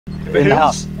In the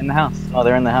house. In the house. No,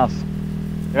 they're in the house.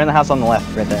 They're in the house on the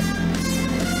left, right there.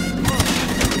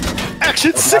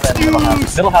 Action 6 Middle house.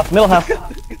 dudes! Middle house. Middle house.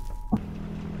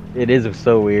 It is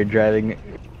so weird driving.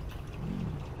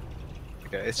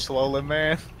 Okay, slowly,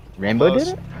 man. Rainbow Close.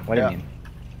 did it? What do you mean?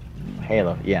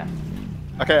 Halo, yeah.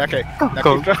 Okay. Now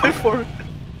Go. keep driving forward.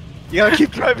 You gotta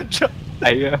keep driving, Joe.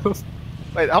 I know.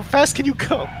 Wait, how fast can you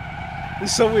go?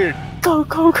 It's so weird. Go.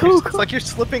 It's like you're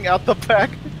slipping out the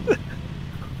back.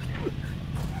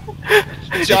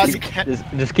 John, you can't.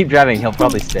 Just keep driving. He'll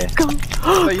probably stay.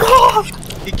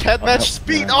 You can't match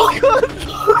speed. Oh god!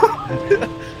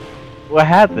 What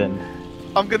happened?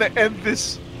 I'm gonna end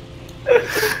this.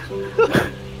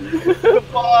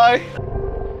 Goodbye.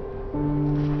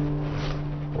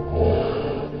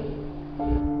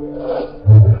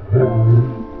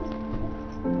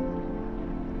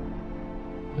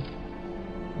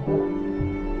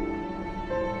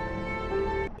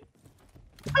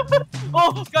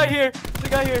 Oh, guy here. The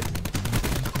guy here.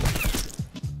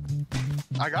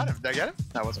 I got him. Did I get him?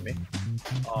 That wasn't me.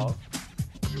 Oh.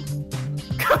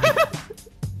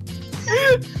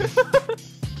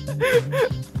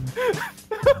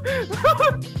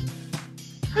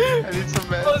 I need some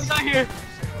meds. Oh, this guy here.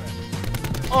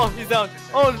 Oh, he's down.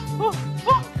 Oh.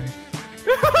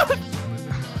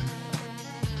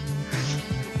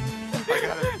 I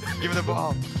got him. Give me the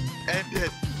bomb. End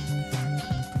it.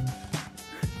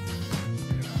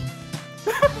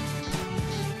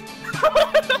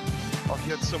 Oh, he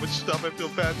had so much stuff. I feel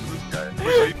bad for this guy.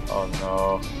 Oh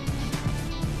no.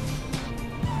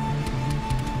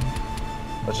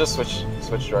 Let's just switch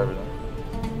driver then.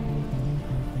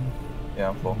 Yeah,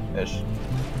 I'm full-ish.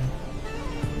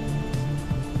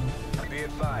 Be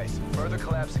advised, further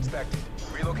collapse expected.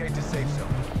 Relocate to safe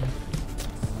zone.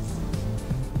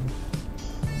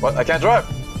 What? I can't drive!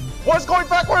 What's going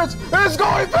backwards? It's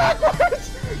going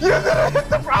backwards! You didn't hit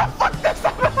the front! Fuck this!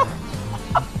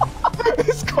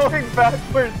 It's going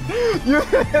backwards! You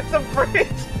didn't hit the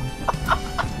brakes!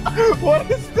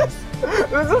 What is this?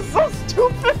 This is so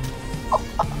stupid!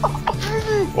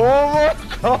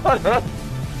 Oh my god!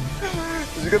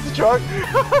 Did you get the truck?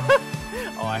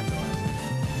 Oh, I know.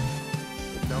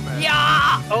 Dumbass.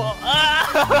 Yeah! Oh,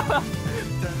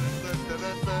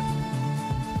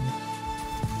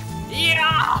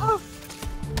 yeah!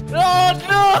 Oh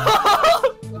no!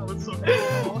 That was so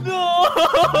cool. No!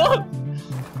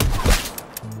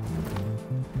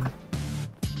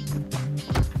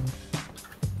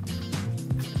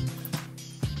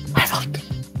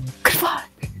 Goodbye.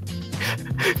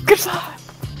 Goodbye.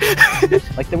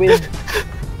 Like the way.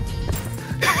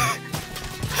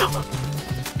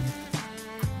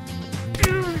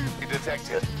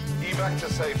 Detected. Evac to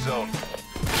safe zone.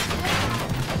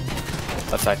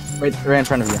 Left side. Right in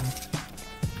front of you.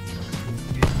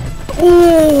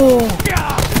 Oh!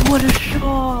 What a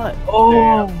shot!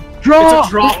 Oh! Draw! It's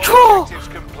a draw! Objectives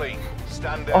complete.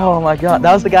 Stand down. Oh my god,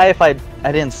 that was the guy if I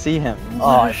didn't see him.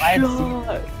 Oh, if I had seen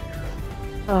shot!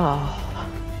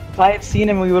 if I had seen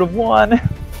him, we would have won.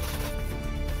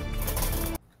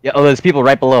 Yeah, oh, there's people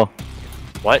right below.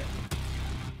 What?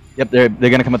 Yep, they're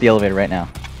gonna come up the elevator right now.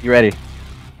 You ready?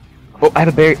 Oh, I have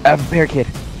a barricade.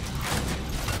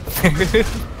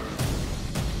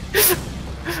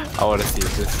 I want to see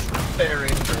this. Very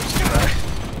first try.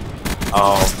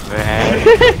 Oh man.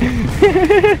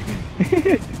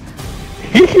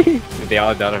 Did they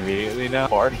all down immediately now?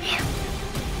 Hard.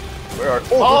 Where are?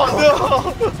 Oh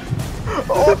no!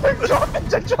 Oh, they dropped it!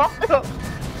 They dropped it!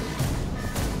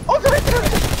 Oh, they did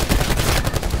it!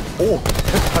 Oh,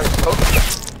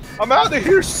 I'm out of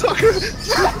here, sucker!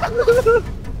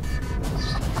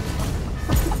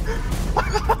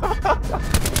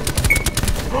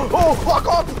 oh,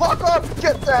 lock off!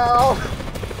 Get down!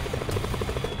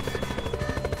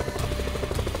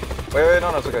 Wait, no,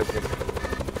 it's okay, it's okay.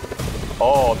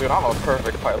 Oh, dude, I'm a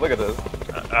perfect pilot. Look at this.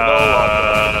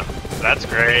 That's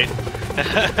great.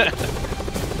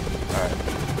 Alright.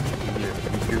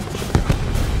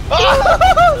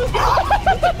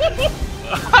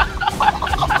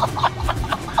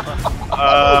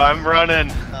 I'm running.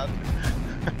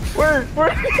 Where?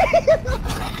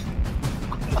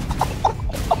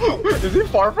 Is he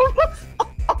far from us?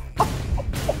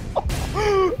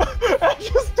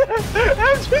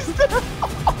 Andrew's dead!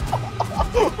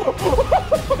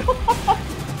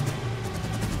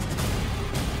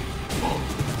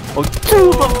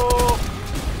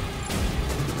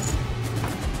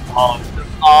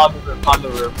 Oh, on the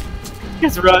roof.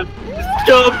 Just run. Just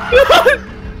jump.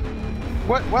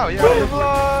 What? Wow, yeah.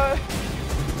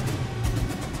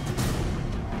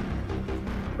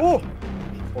 Oh!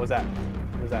 What was that?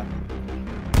 What was that?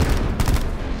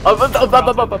 Up, right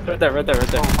there, right there, right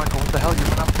there. Oh, Michael, what the hell? You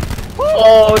went up.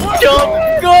 Oh, jump,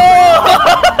 go!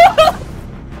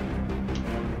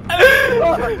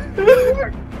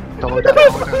 Don't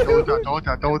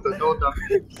down, don't down.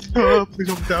 Please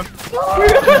don't down.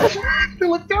 They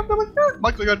look down.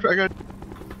 Michael, I got.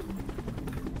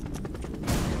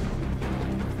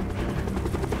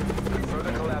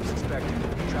 Further collapse expected.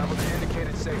 Travel to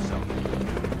indicated safe zone.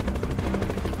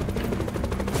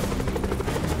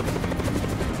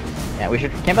 Yeah, we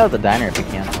should camp out at the diner if we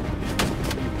can.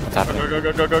 What's happening?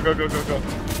 Go.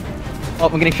 Oh,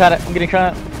 I'm getting shot at.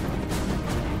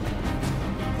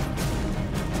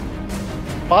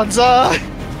 Banzai!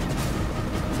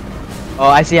 Oh,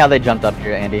 I see how they jumped up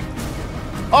here, Andy.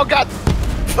 Oh god!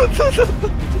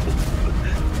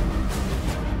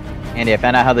 Andy, I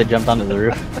found out how they jumped onto the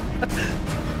roof.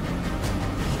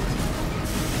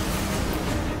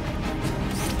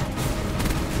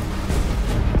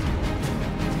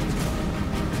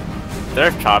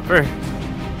 There's Chopper.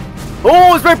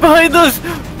 Oh, it's right behind us!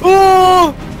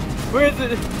 Oh! Where is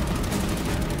it?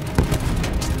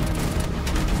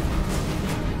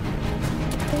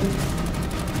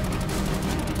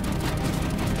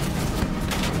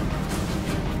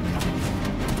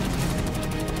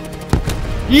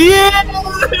 Yeah!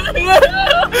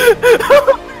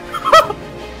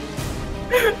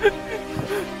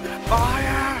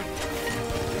 Fire!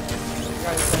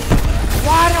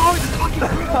 Why do I always fucking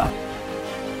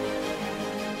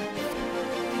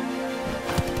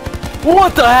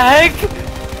What the heck?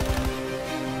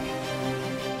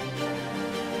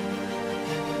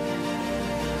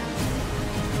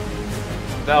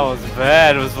 That was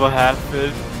bad, was what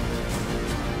happened.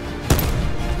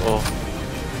 Oh.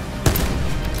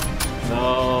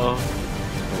 No.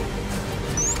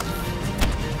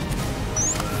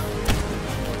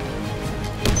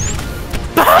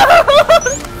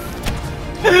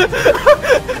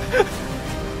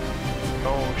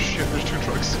 Oh shit, there's 2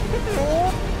 trucks.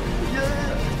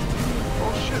 Yeah!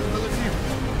 Oh shit, another team.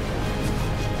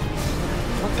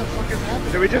 What the fuck is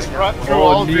happening? Did we just run through Oh,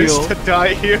 all Neil. this to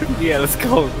die here? Yeah, let's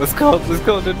go to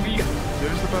me.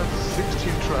 There's about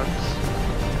 16 trucks.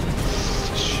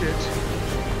 Shit.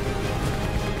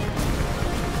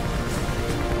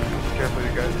 Careful,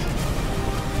 you guys.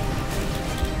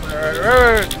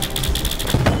 Alright.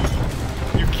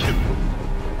 You killed.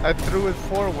 I threw it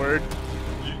forward.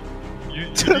 You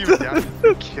didn't even down.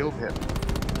 You killed him.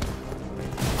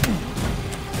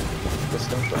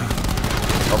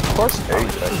 Of course,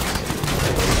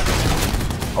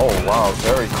 oh wow,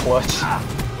 very clutch.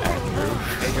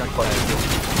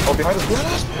 Oh, behind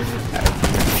us!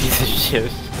 Piece of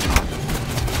shit.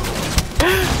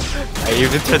 I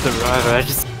even tried to run, but I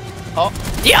just. Oh.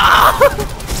 Yeah!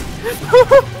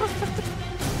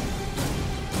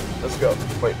 Let's go.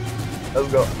 Wait. Let's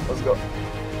go.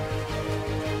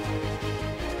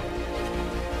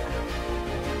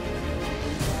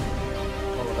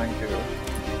 Oh, thank you.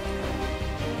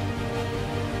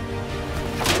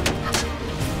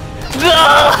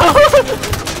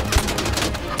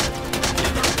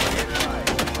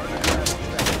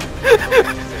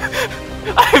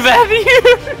 I'm out of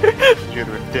here! You'd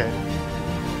have been dead.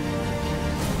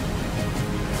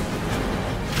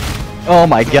 Oh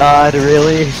my god,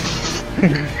 really?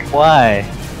 Why?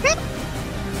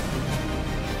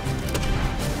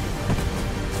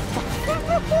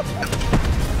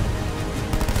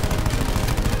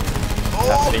 What's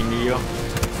happening, Neo?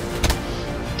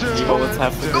 Neo, what's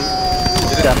happening?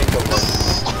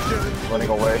 Running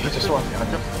away. He just went behind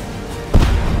him.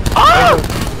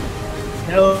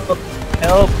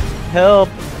 Help!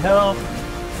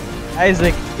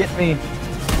 Isaac, get me.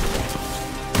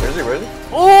 Where is he?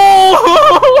 Oh!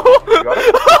 You got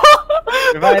him?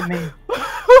 Revive me.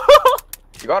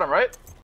 You got him, right?